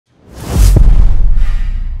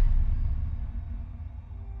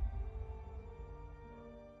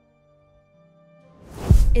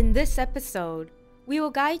In this episode, we will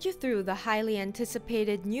guide you through the highly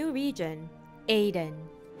anticipated new region, Aden.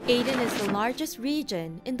 Aden is the largest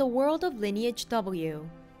region in the world of Lineage W.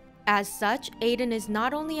 As such, Aden is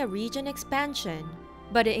not only a region expansion,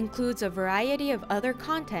 but it includes a variety of other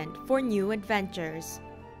content for new adventures.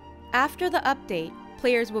 After the update,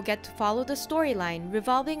 players will get to follow the storyline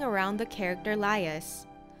revolving around the character Lias,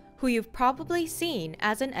 who you've probably seen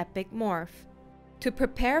as an epic morph. To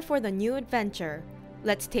prepare for the new adventure,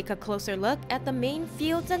 let's take a closer look at the main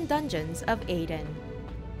fields and dungeons of Aden.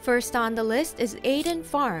 First on the list is Aden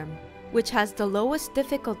Farm, which has the lowest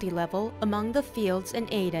difficulty level among the fields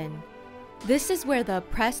in Aden. This is where the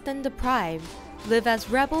oppressed and deprived live as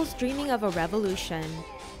rebels dreaming of a revolution.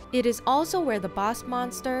 It is also where the boss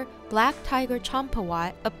monster, Black Tiger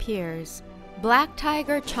Champawat, appears. Black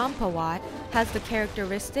Tiger Champawat has the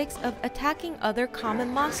characteristics of attacking other common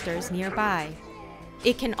monsters nearby.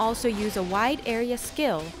 It can also use a wide area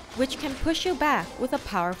skill, which can push you back with a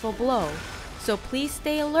powerful blow, so please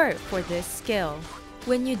stay alert for this skill.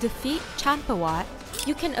 When you defeat Champawat,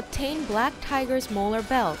 you can obtain Black Tiger's molar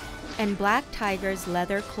belt and Black Tiger's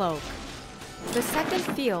leather cloak. The second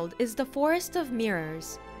field is the Forest of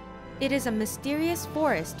Mirrors. It is a mysterious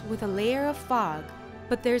forest with a layer of fog,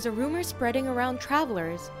 but there's a rumor spreading around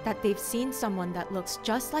travelers that they've seen someone that looks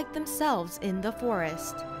just like themselves in the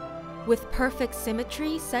forest. With perfect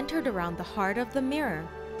symmetry centered around the heart of the mirror,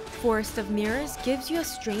 Forest of Mirrors gives you a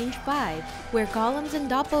strange vibe where golems and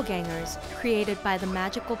doppelgangers, created by the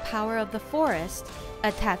magical power of the forest,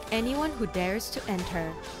 attack anyone who dares to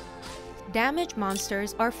enter. Damage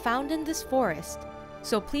monsters are found in this forest,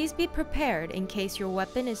 so please be prepared in case your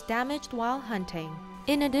weapon is damaged while hunting.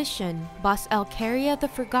 In addition, boss Alcaria the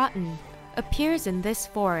Forgotten appears in this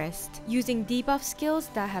forest, using debuff skills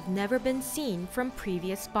that have never been seen from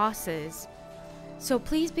previous bosses. So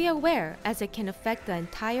please be aware, as it can affect the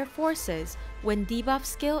entire forces when debuff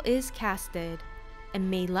skill is casted, and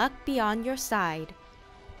may luck be on your side.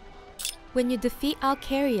 When you defeat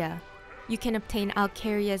Alcaria, you can obtain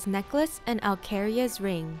Alcaria's necklace and Alcaria's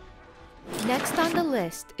ring. Next on the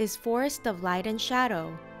list is Forest of Light and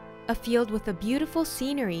Shadow, a field with a beautiful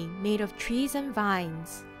scenery made of trees and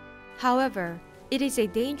vines. However, it is a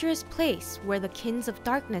dangerous place where the kins of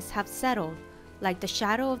darkness have settled, like the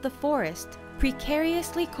shadow of the forest,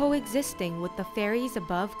 precariously coexisting with the fairies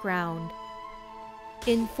above ground.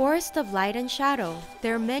 In Forest of Light and Shadow,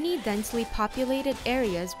 there are many densely populated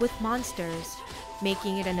areas with monsters,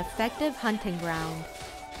 making it an effective hunting ground.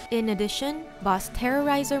 In addition, boss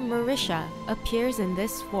terrorizer Marisha appears in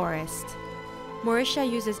this forest.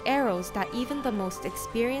 Marisha uses arrows that even the most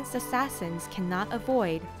experienced assassins cannot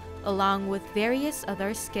avoid, along with various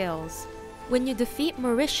other skills. When you defeat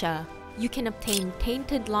Marisha, you can obtain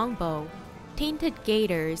Tainted Longbow, Tainted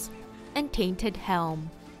Gaiters, and Tainted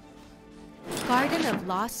Helm. Garden of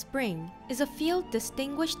Lost Spring is a field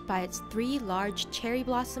distinguished by its 3 large cherry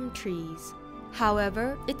blossom trees.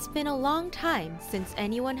 However, it's been a long time since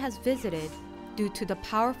anyone has visited due to the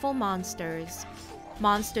powerful monsters.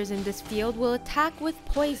 Monsters in this field will attack with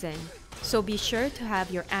poison, so be sure to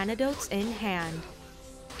have your antidotes in hand.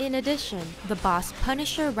 In addition, the boss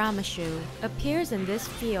Punisher Ramashu appears in this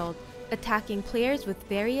field, attacking players with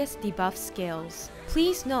various debuff skills.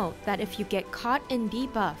 Please note that if you get caught in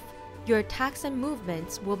debuff, your attacks and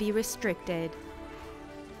movements will be restricted.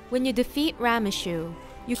 When you defeat Ramashu,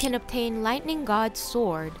 you can obtain Lightning God's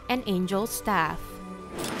Sword and Angel's Staff.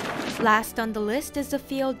 Last on the list is the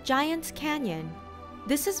field Giant's Canyon.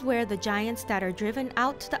 This is where the giants that are driven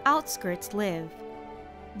out to the outskirts live.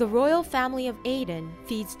 The royal family of Aden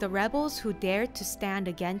feeds the rebels who dare to stand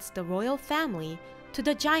against the royal family to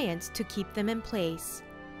the giants to keep them in place.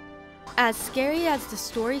 As scary as the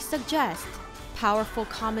story suggests, powerful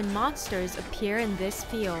common monsters appear in this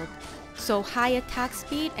field, so high attack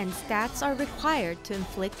speed and stats are required to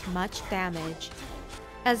inflict much damage.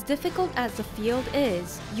 As difficult as the field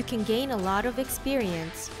is, you can gain a lot of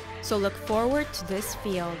experience, so look forward to this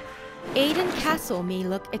field. Aden Castle may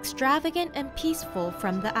look extravagant and peaceful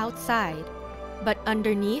from the outside, but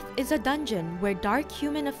underneath is a dungeon where dark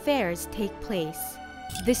human affairs take place.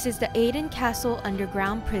 This is the Aden Castle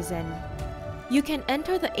Underground Prison. You can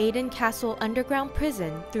enter the Aden Castle Underground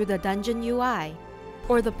Prison through the dungeon UI,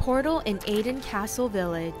 or the portal in Aden Castle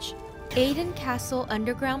Village. Aden Castle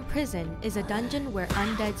Underground Prison is a dungeon where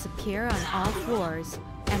undeads appear on all floors,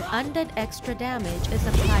 and undead extra damage is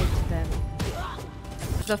applied to them.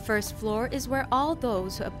 The first floor is where all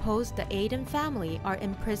those who oppose the Aden family are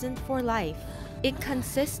imprisoned for life. It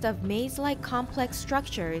consists of maze-like complex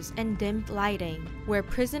structures and dimmed lighting, where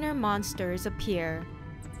prisoner monsters appear.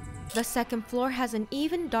 The second floor has an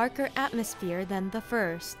even darker atmosphere than the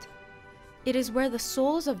first. It is where the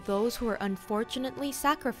souls of those who were unfortunately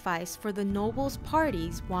sacrificed for the nobles'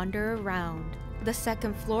 parties wander around. The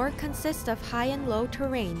second floor consists of high and low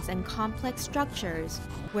terrains and complex structures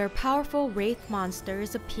where powerful wraith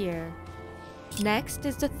monsters appear. Next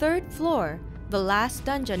is the third floor, the last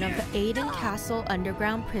dungeon of the Aden Castle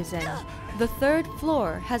underground prison. The third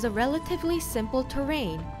floor has a relatively simple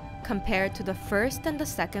terrain compared to the first and the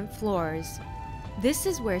second floors. This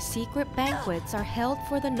is where secret banquets are held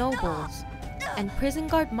for the nobles, and prison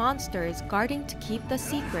guard monsters guarding to keep the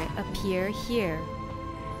secret appear here.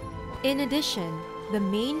 In addition, the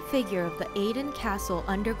main figure of the Aden Castle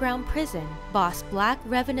underground prison, boss Black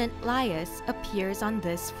Revenant Lias, appears on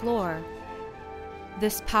this floor.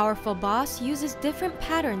 This powerful boss uses different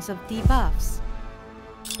patterns of debuffs,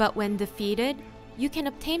 but when defeated, you can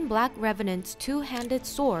obtain Black Revenant's two-handed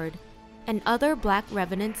sword and other Black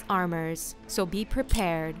Revenant's armors, so be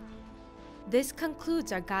prepared. This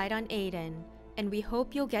concludes our guide on Aden, and we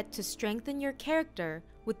hope you'll get to strengthen your character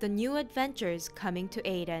with the new adventures coming to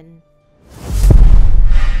Aden.